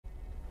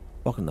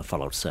Welcome to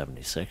Fallout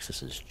 76.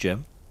 This is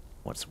Jim.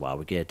 Once in a while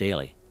we get a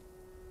daily.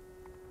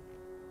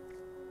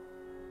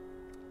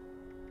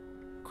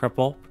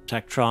 Cripple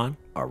Protectron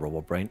or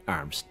Robobrain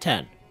Arms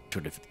 10,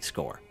 250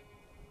 score.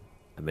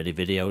 A mini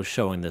videos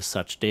showing this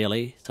such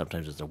daily,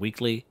 sometimes it's a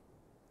weekly.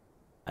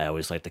 I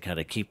always like to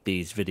kind of keep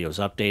these videos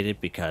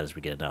updated because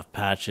we get enough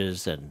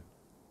patches and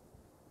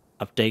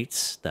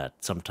updates that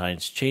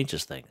sometimes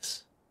changes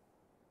things.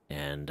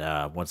 And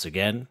once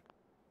again,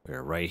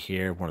 we're right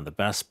here, one of the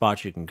best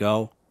spots you can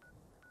go.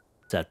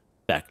 It's at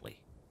Berkley.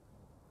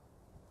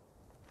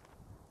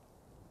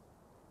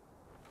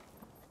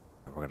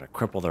 We're going to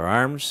cripple their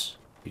arms.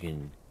 You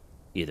can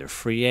either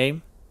free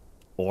aim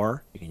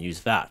or you can use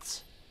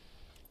VATS.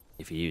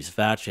 If you use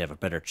VATS, you have a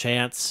better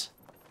chance.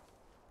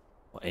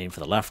 We'll aim for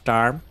the left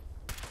arm.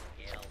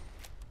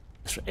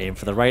 Let's aim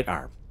for the right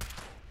arm.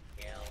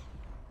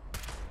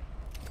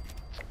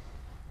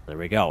 There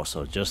we go.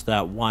 So just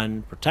that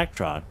one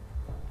Protectron,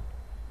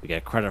 we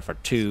get credit for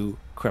 2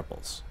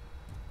 cripples.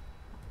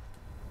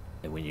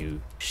 And when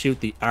you shoot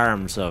the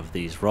arms of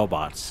these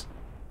robots,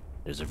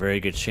 there's a very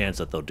good chance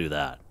that they'll do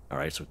that.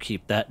 Alright, so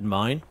keep that in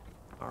mind.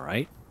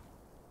 Alright.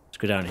 Let's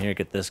go down here and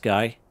get this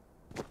guy.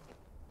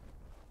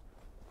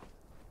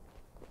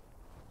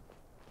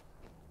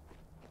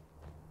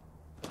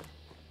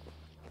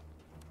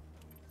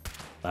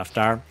 Left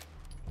arm.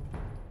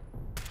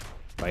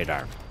 Right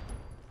arm.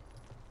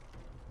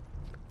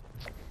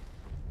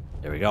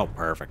 There we go,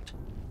 perfect.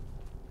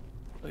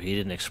 So he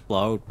didn't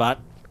explode, but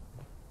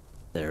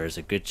there is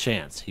a good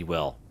chance he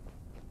will.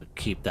 But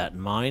keep that in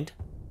mind.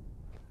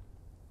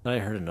 I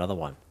heard another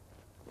one.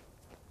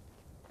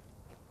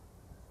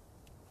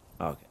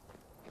 Okay.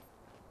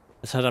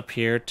 Let's head up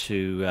here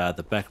to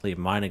the Berkley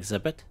mine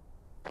exhibit.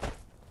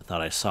 I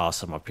thought I saw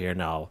some up here.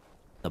 Now,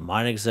 the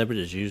mine exhibit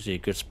is usually a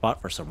good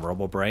spot for some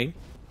Robobrain.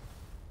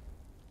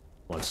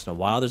 Once in a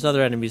while, there's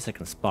other enemies that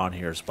can spawn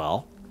here as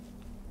well.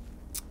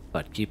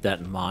 But keep that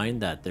in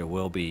mind that there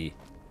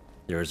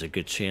is a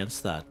good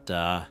chance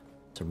that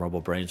some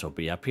Robobrains will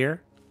be up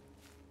here.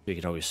 You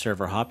can always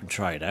server hop and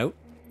try it out.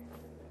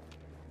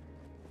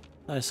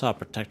 I saw a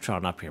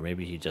Protectron up here.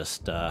 Maybe he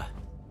just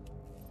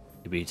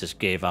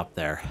gave up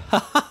there.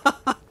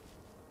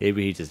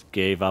 Maybe he just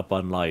gave up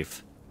on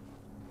life.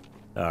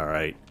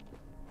 Alright.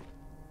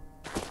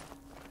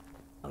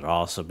 There'll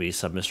also be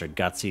some Mr.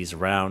 Gutsies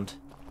around.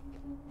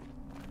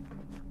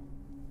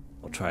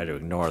 We'll try to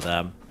ignore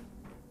them.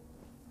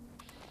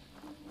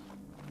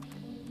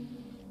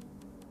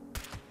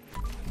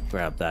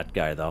 Grab that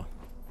guy, though.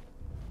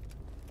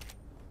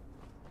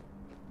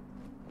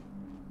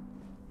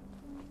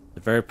 A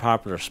very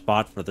popular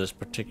spot for this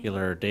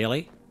particular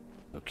daily.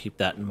 So keep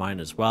that in mind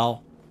as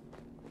well.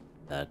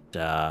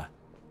 That,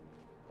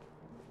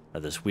 or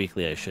this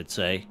weekly, I should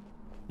say.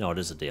 No, it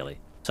is a daily.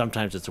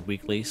 Sometimes it's a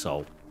weekly,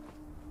 so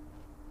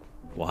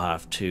we'll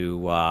have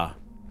to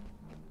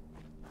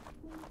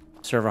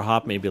server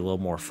hop maybe a little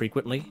more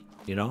frequently,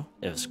 you know?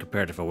 If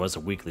compared to if it was a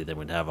weekly, then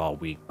we'd have all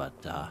week, but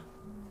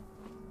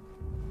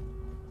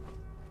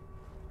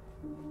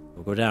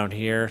we'll go down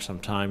here.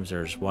 Sometimes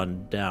there's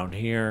one down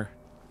here.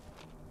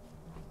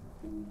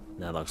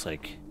 That looks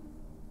like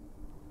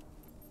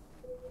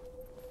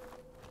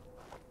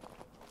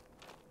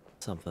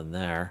something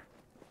there.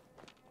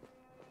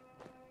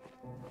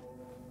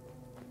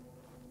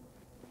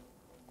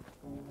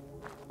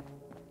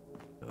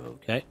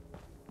 Okay.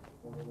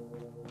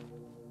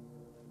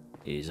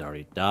 He's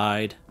already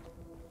died.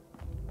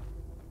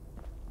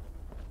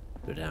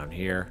 Go down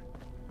here.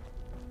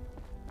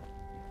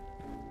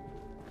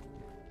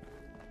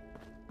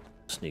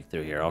 Sneak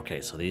through here.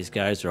 Okay, so these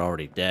guys are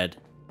already dead.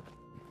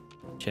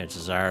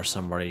 Chances are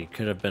somebody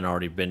could have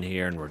already been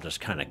here and we're just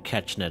kind of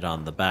catching it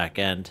on the back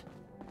end.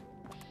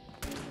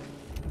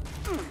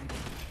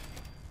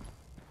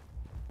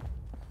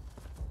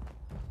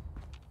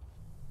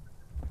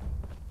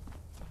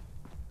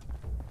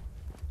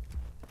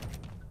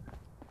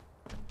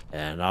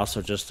 And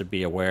also just to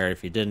be aware,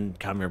 if you didn't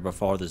come here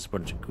before, there's a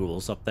bunch of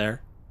ghouls up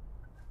there.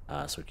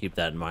 So keep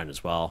that in mind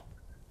as well.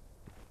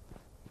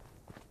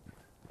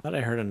 Thought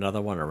I heard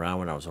another one around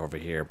when I was over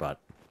here, but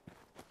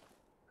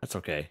that's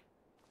okay.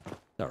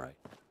 It's alright.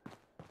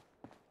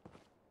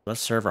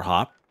 Let's server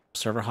hop.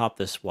 Server hop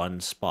this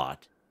one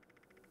spot.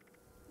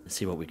 And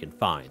see what we can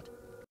find.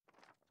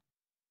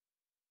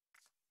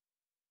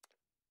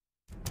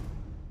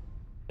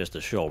 Just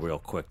to show real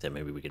quick that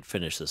maybe we can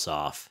finish this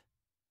off.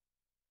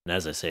 And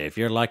as I say, if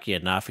you're lucky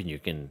enough and you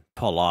can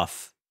pull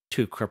off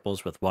 2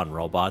 cripples with 1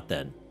 robot,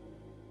 then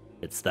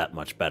it's that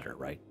much better,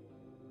 right?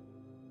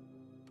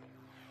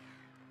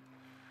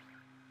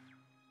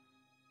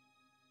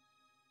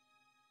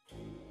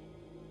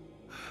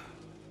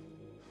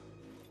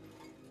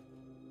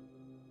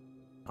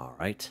 All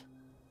right.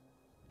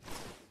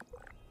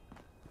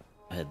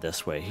 Head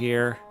this way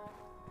here.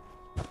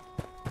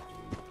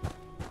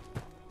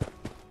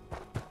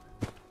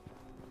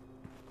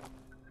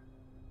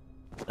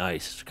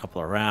 Nice. A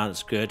couple of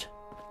rounds. Good.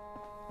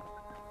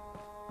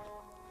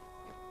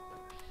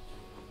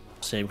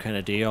 Same kind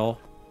of deal.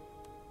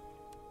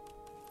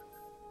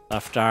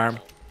 Left arm.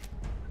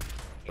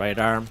 Right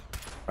arm.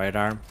 Right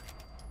arm.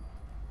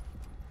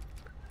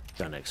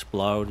 Gonna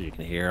explode. You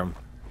can hear him.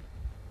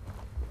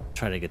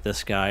 Try to get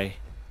this guy.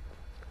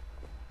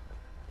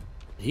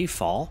 Did he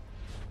fall?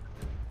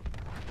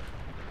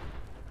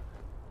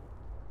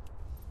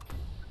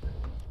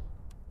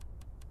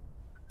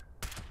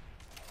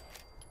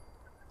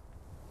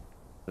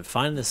 I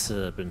find this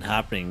been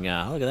happening.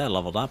 Look at that,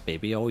 leveled up,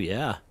 baby. Oh,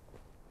 yeah.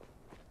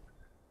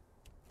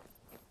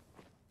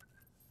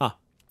 Huh.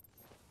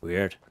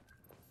 Weird.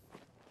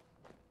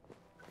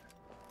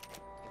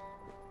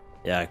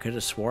 Yeah, I could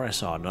have swore I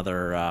saw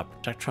another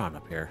Protectron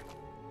up here.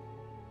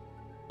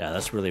 Yeah,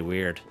 that's really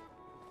weird.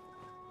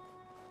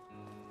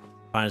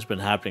 I find it's been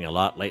happening a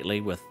lot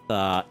lately with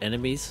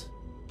enemies.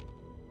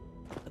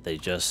 That they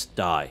just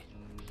die.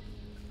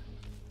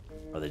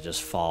 Or they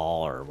just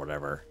fall or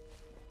whatever.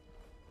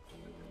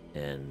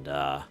 And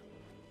I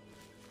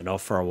know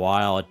for a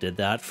while it did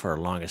that for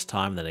the longest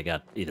time, then it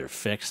got either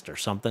fixed or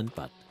something,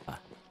 but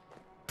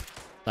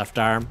left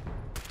arm,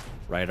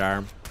 right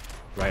arm,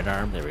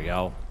 there we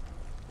go.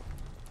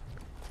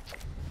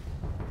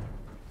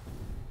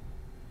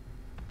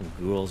 Some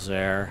ghouls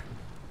there.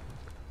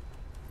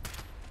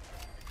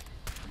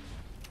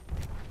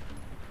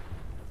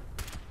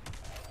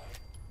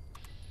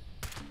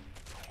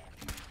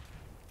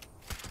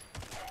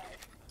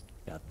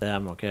 Got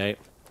them, okay.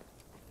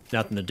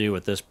 Nothing to do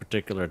with this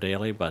particular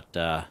daily, but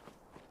might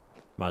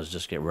as well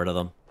just get rid of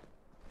them.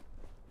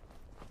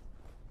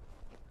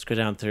 Let's go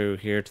down through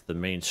here to the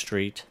main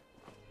street.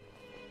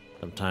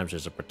 Sometimes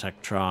there's a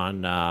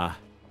Protectron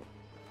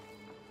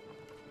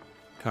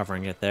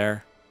covering it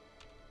there.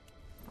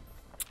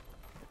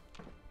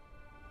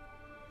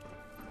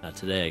 Not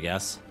today, I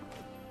guess.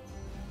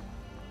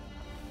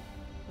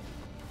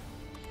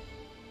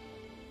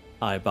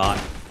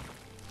 iBot.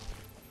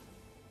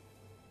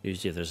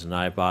 Usually if there's an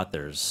iBot,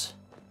 there's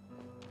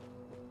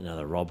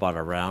another robot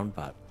around,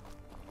 but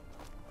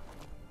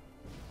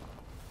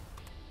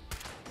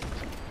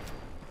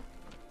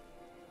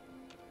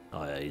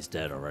oh yeah, he's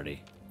dead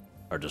already.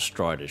 Or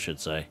destroyed, I should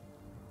say.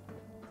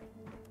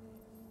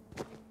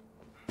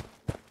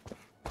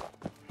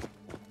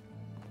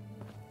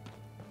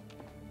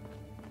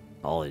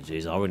 Holy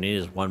jeez, all we need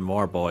is one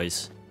more,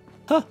 boys.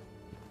 Huh.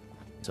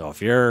 So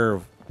if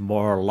you're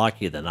more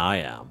lucky than I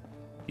am,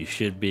 you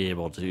should be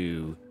able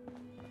to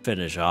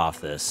finish off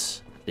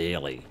this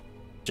daily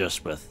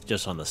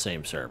just on the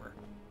same server.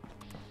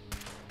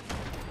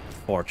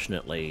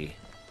 Fortunately,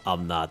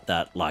 I'm not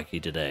that lucky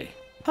today.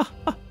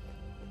 Yeah,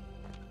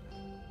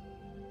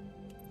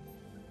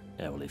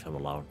 we'll leave him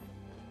alone.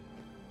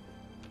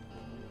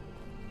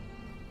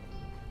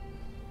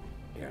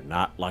 You're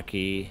not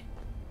lucky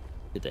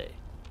today.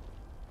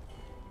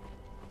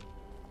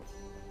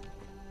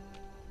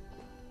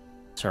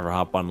 Server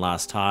hop one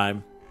last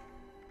time.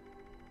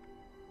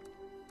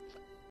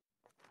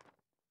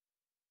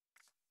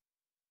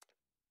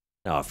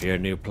 Now, if you're a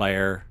new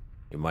player,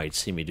 you might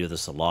see me do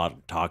this a lot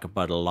and talk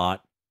about it a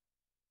lot,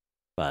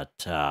 but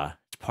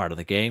it's part of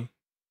the game.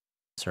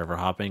 Server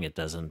hopping, it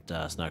doesn't,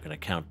 it's not going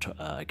to count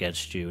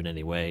against you in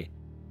any way.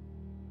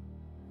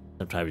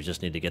 Sometimes you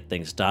just need to get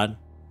things done,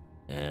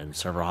 and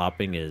server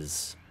hopping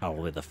is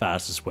probably the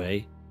fastest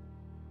way.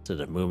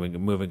 Instead of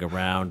moving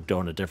around,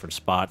 going to different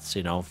spots,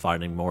 you know,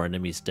 finding more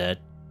enemies dead,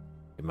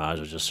 you might as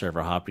well just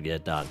server hop to get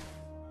it done.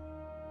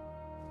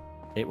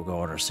 Okay, we'll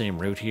go on our same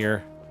route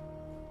here.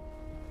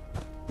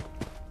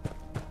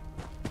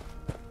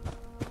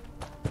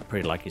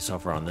 Pretty lucky so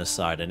far on this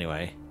side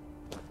anyway.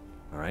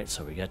 Alright,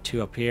 so we got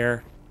two up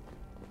here.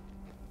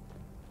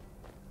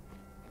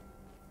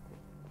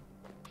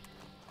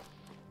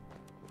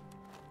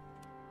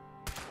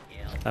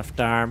 Left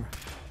arm,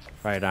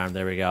 right arm,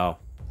 there we go.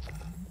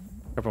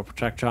 Cripple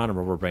Protectron and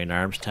Robobrain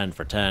arms, 10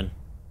 for 10.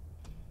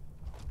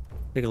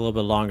 Took a little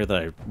bit longer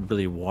than I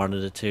really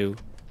wanted it to.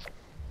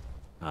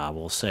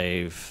 We'll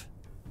save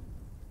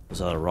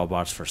those other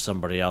robots for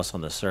somebody else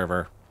on the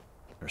server.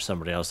 Or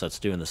somebody else that's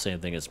doing the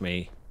same thing as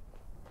me.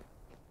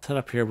 Let's head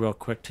up here real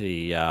quick to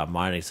the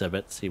mine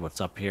exhibit, see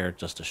what's up here,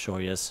 just to show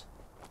you.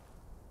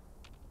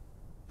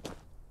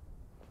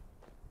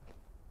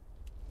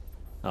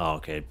 Oh,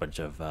 okay, a bunch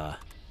of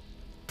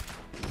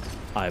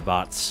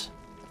iBots.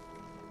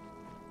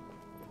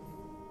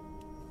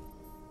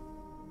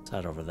 What's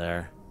that over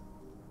there?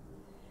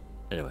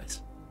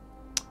 Anyways.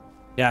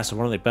 Yeah, so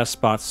one of the best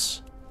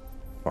spots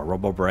for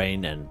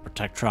Robobrain and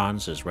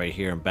Protectrons is right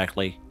here in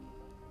Berkley.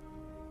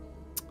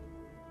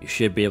 You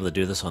should be able to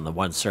do this on the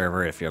one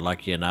server if you're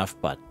lucky enough,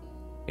 but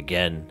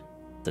again,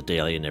 the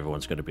daily and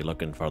everyone's going to be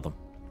looking for them.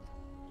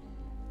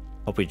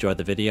 Hope you enjoyed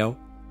the video.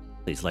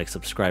 Please like,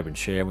 subscribe, and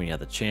share when you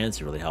have the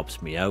chance. It really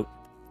helps me out.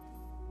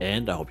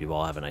 And I hope you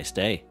all have a nice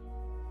day.